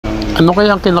Ano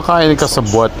kaya ang kinakain ni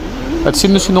Kasabwat? At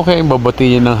sino-sino kaya yung babati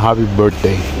niya ng happy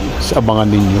birthday? Sa abangan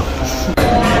ninyo.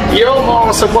 Yo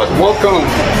mga Kasabwat, welcome!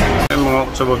 Mga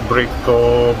Kasabwat, break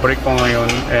ko ngayon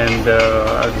and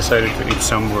I decided to eat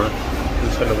somewhere.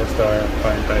 Sa labas tayo,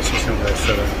 kain tayo sa isang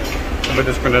restaurant.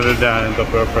 Sabatas ko na dadaanan ito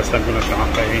pero first time ko na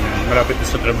nakakainan. Malapit na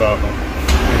sa trabaho.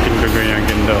 Yung tinggagay niya,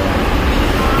 ganda.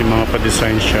 Yung mga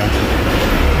pa-design siya.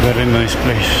 Very nice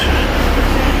place.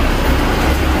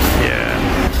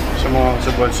 Mga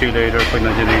Kasabwat, see you later pag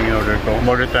nandiyan na yung order ko.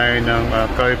 Order tayo ng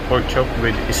curry pork chop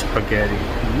with spaghetti.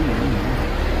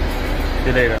 See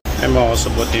you later. Ay mga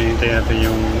Kasabwat, hinintay natin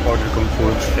yung order kong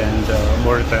food and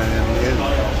order tayo ng yun.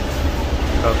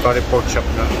 Curry pork chop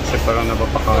na kasi parang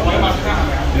napapakain na.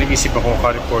 Nag-isip ako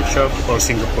curry pork chop or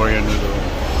Singaporean noodle.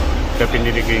 Kaya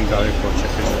pinili ko yung curry pork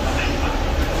chop.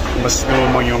 Mas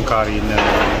lumang yung curry na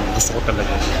gusto ko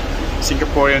talaga.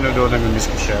 Singaporean noodle, nami-miss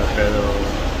ko siya pero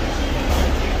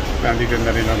nandito na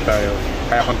rin lang tayo.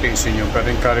 Kaya kung tiisin yun. Pero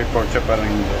yung curry pork chop parang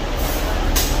hindi.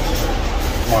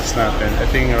 Mas natin.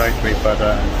 Ito yung right way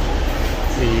para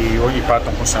huwag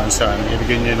ipatong kung saan-saan.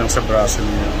 Ilagay niya lang sa braso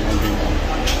niya.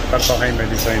 Para pa kayo may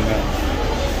design na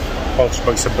pouch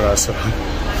bag sa braso.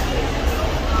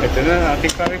 Ito na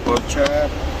ating curry pork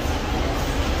chop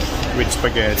with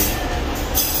spaghetti.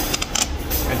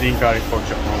 Ito yung curry pork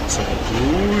chop mo. So,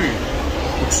 uy!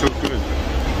 Looks so good.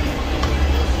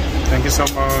 Thank you so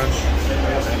much.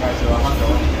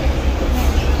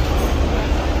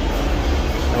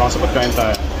 Kasabwat, kain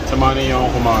tayo. Samahan niyo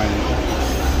akong kumain.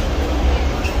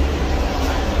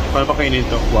 Paano pa kainin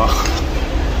ito? Wow.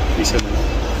 Isa na.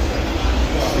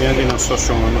 Yan din ang sauce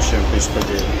yung siyempre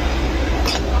spaghetti.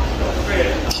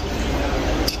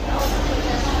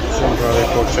 So, ang curry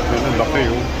pork chop nila.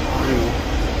 Laki yun.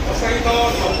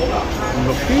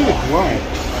 Laki. Wow.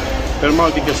 Pero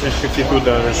mga tigas na $52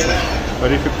 siya.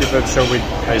 Pari 55 siya with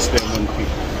iced lemon tea.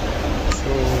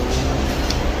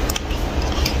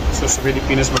 So sa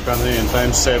Pilipinas magkano yan?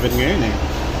 Times 7 ngayon eh.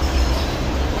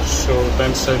 So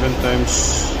times 7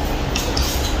 times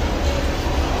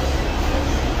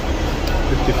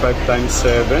 55 times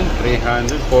 7,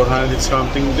 300, 400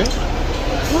 something din.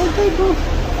 Okay bro.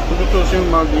 Ito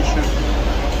yung magi siya.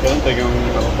 Kaya tagang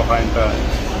napapakain tayo.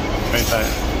 Kain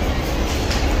tayo.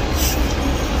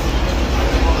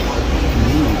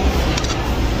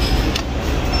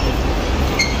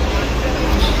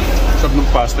 Sarap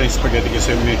ng pasta yung spaghetti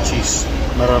kasi may cheese.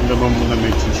 Maramdaman mo na may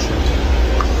cheese siya.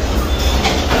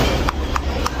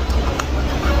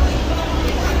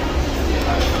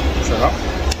 Sarap.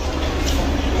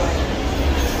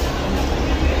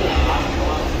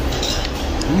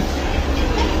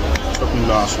 Sarap ng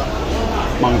lasa.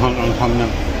 Manghang-anghang na.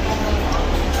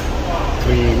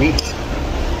 Creamy.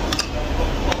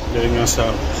 Dahil nga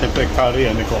sa, siyempre curry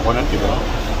yan, may coconut, diba?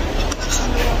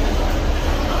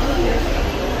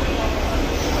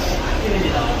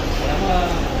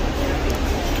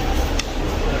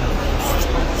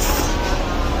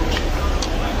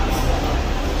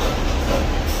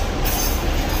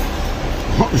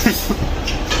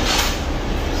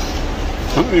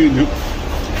 Ang inyo.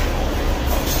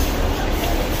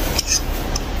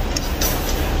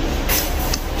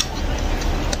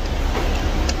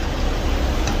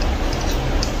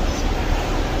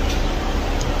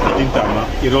 Hindi tama.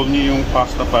 I-roll niyo yung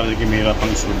pasta para hindi mahirap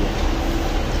ang sulo.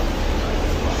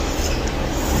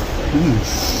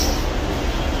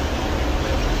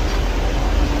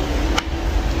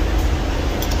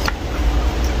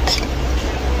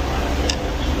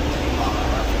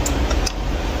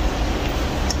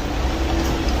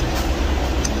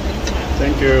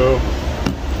 Thank you.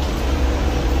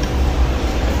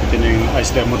 Ito na yung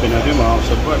ice lemon natin mga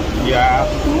Kasabwat.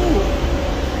 Yahoo!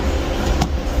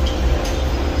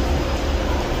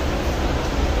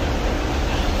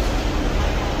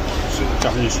 So,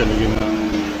 tsaka nyo siya lagyan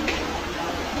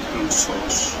ng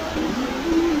sauce.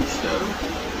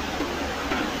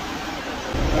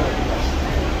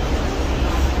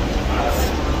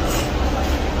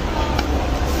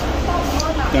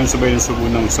 Yan sabay ng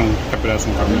subo ng isang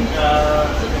kapirasong kami.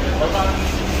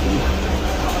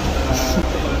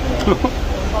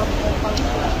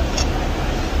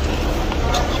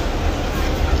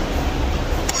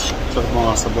 Sarap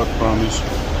mga Kasabwat, promise.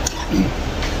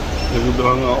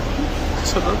 Nagduduha nga ako.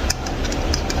 Sarap.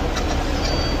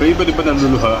 Pero iba di ba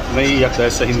naluluha, naiiyak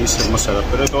dahil sa hindi masarap.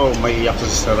 Pero ito, maiiyak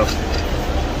sa sarap.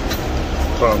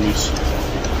 Promise.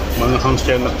 Manghang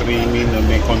siya na creamy na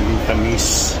may konting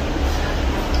tamis.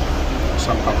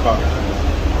 Sangka pa.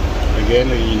 Again,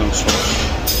 yun ang sauce.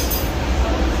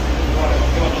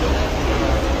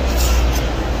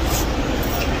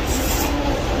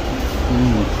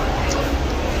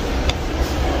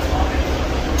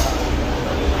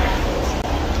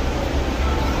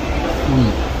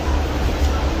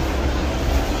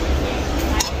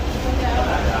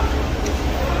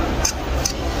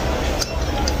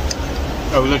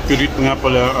 Nag-curate nga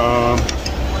pala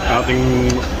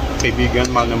ating kaibigan,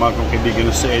 mahal na mahal kong kaibigan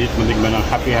na sa Edit Manigman ng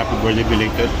happy birthday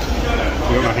belated.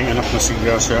 Yung aking anak na si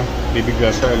Gracia. Baby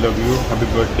Gracia, I love you. Happy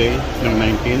birthday ng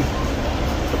 19.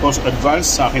 Tapos advance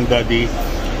sa aking daddy,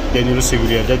 Danilo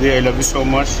Sevilla. Daddy, I love you so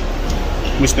much.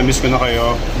 Miss na miss ko na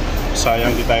kayo.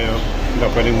 Sayang di tayo hindi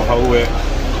pwedeng makauwi.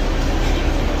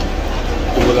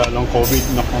 Kung wala lang COVID,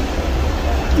 naku,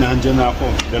 nandiyan na ako.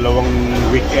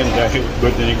 2 weekend dahil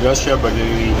birthday ni Gracia, birthday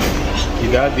ni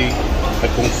daddy.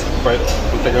 At kung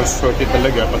tagang swerte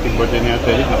talaga, pati birthday niya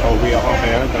tayo, nakauwi ako.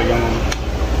 Kaya talagang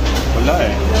wala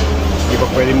eh. Hindi pa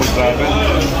pwede mag-travel.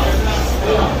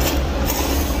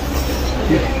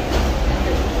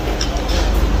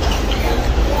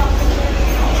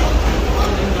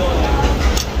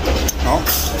 Oh.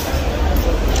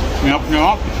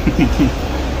 Nyap.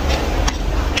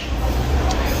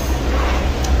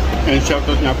 And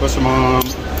shoutout nga po sa mga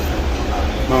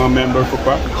member ko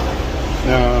pa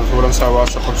na sobrang sawa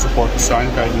sa pag-support sa akin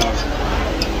kahit na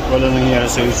wala nangyayari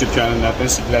sa YouTube channel natin,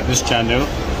 si Gladys Channel,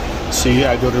 si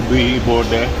Idol Ruby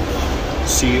Iborde,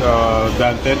 si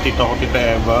Dante, Tito ko, Tita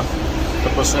Eva,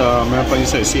 tapos meron pa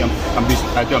isa, si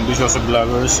Idol Ambisyoso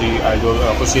Vlogger, si Idol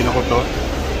Kusina ko to,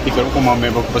 hindi ko kung mga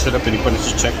member ko pa sila, pinig pa na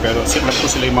si check, pero sinap ko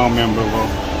sila yung mga member ko.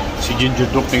 Si Ginger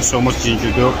Duke, thanks so much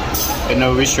Ginger Duke, and I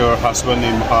wish your husband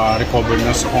ay maka-recover na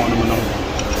sa kung ano man ang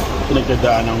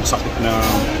pinagdadaan ng sakit na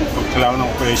kailangan ng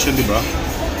operation, di ba?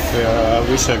 Kaya I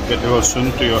wish I get well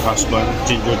soon to your husband,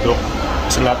 Ginger Duke.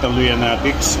 Sa lahat ng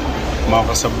Luyanatics,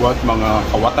 mga kasabwat, mga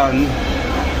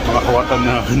kawatan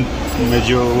na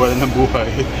medyo wala ng buhay,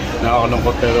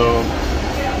 nakakalungkot, pero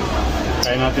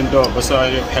kaya natin to. Basta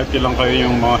healthy lang kayo,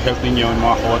 yung mga health ninyo, yung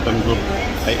mga kawatan group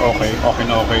ay okay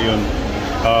na okay yun.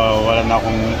 Wala na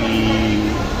akong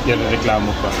i-reklamo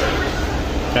pa.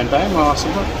 Kaya tayo mga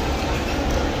kasabwat.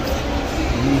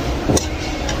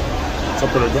 Sa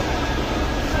talaga.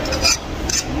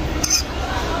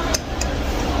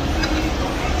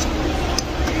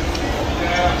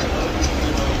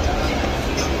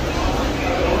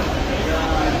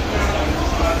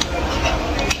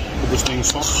 Ubus na yung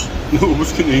sauce.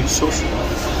 Naubos ko na yung sauce.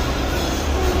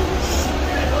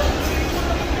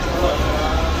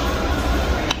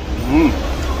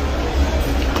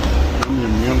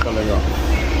 Yum talaga.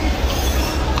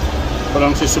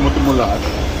 Parang sisimutin mo lahat.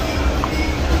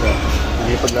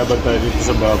 Paglaban tayo dito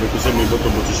sa baboy kasi may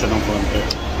buto-buto siya ng konti.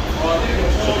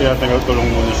 So tinatanggal ko lang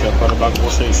muna siya para bago ko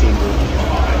siya isubo.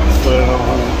 Pero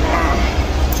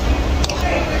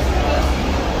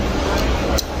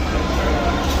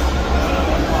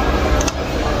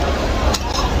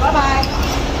bye.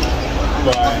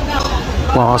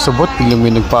 Mga kasabot, biglang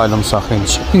may nagpaalam sa akin.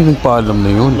 Siya yung nagpaalam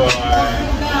na yun.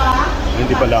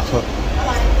 Hindi pala ako.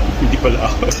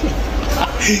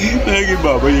 Naging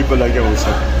baboy, hindi pala ako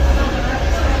usap.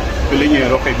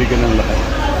 Pilingero, kaibigan ng lahat.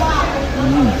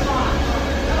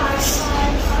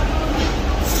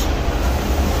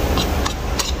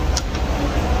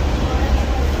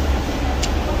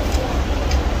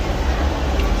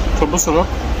 Sobrang sarap.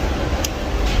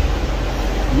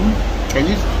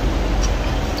 Kanis.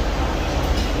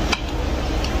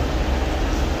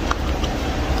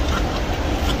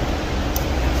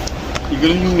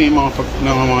 Ganun yung may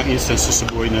mga instances sa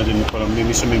buhay natin na parang may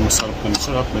masarap na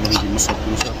masarap, may hindi masarap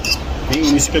na masarap. May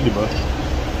inis ka, di ba?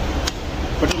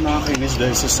 Pero nakakainis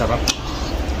dahil sa sarap.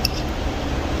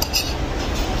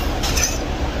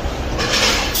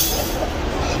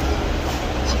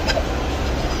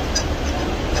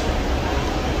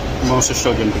 Mga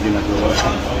social ganito ginagawa.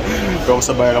 Kung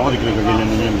sa bayan ako, hindi ko nagaganyan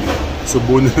na yan.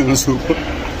 Subo na ng subo.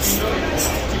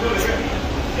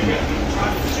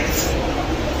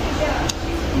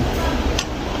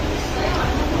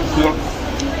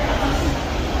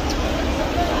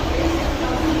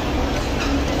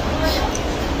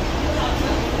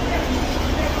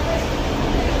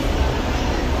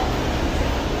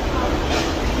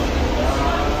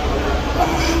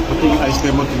 Pati yung ice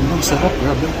cream mo, tingnan, sarap,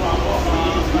 grabe.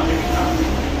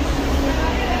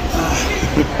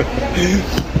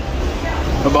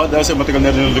 Baka dahil sa matagal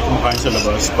na rin ulit kumakain sa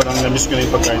labas, parang na-miss ko na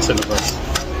yung pagkain sa labas.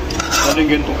 Ano yung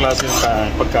ganitong klase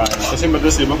ng pagkain? Kasi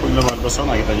madalas diba, pag lumalabas ako,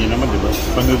 nakita niyo naman, diba?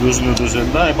 Panudus-nudus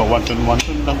lang tayo, pa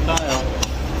wonton-wonton lang tayo.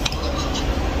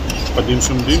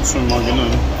 Pa-dimsum-dimsum, mga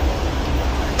gano'n.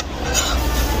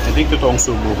 I think totoong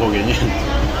subo ko, ganyan.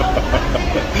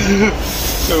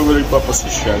 So, walang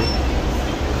papasosyal.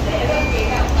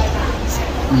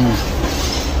 Oh.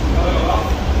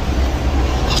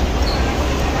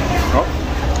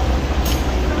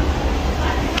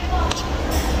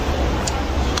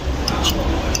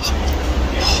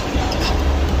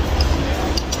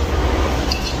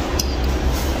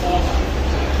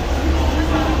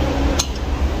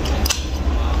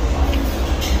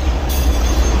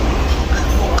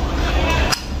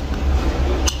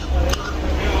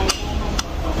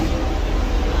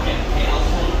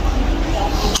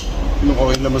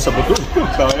 naman sa buto.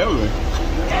 Sayang eh.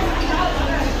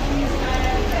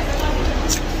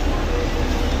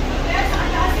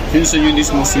 Minsan yun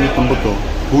is mga singit ng buto.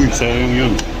 Uy, sayang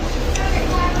yun.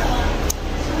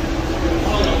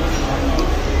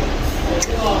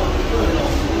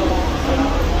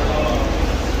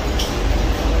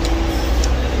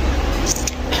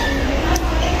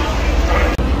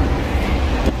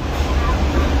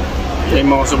 Okay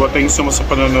mga kasabwat, thanks so much sa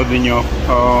panonood ninyo.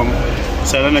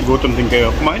 Sana nagutom din kayo.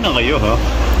 Kumain na kayo ha.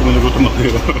 Kung nagutom na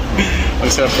kayo.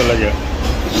 Ang sarap talaga.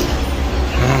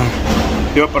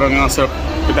 Di ba parang ang sarap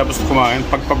tapos kumain,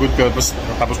 pagpagod ka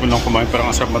tapos mo nang kumain, parang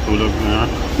ang sarap matulog.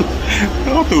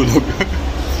 Nakatulog.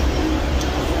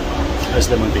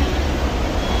 That's the one thing.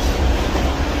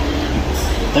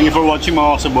 Thank you for watching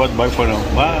mga kasabwat. Bye for now.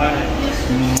 Bye!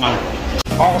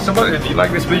 Also, if you like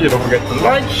this video, don't forget to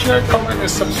like, share, comment, and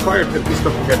subscribe. And please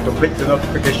don't forget to click the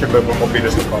notification bell for more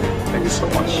videos to come. Thank you so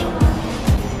much.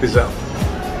 Peace out.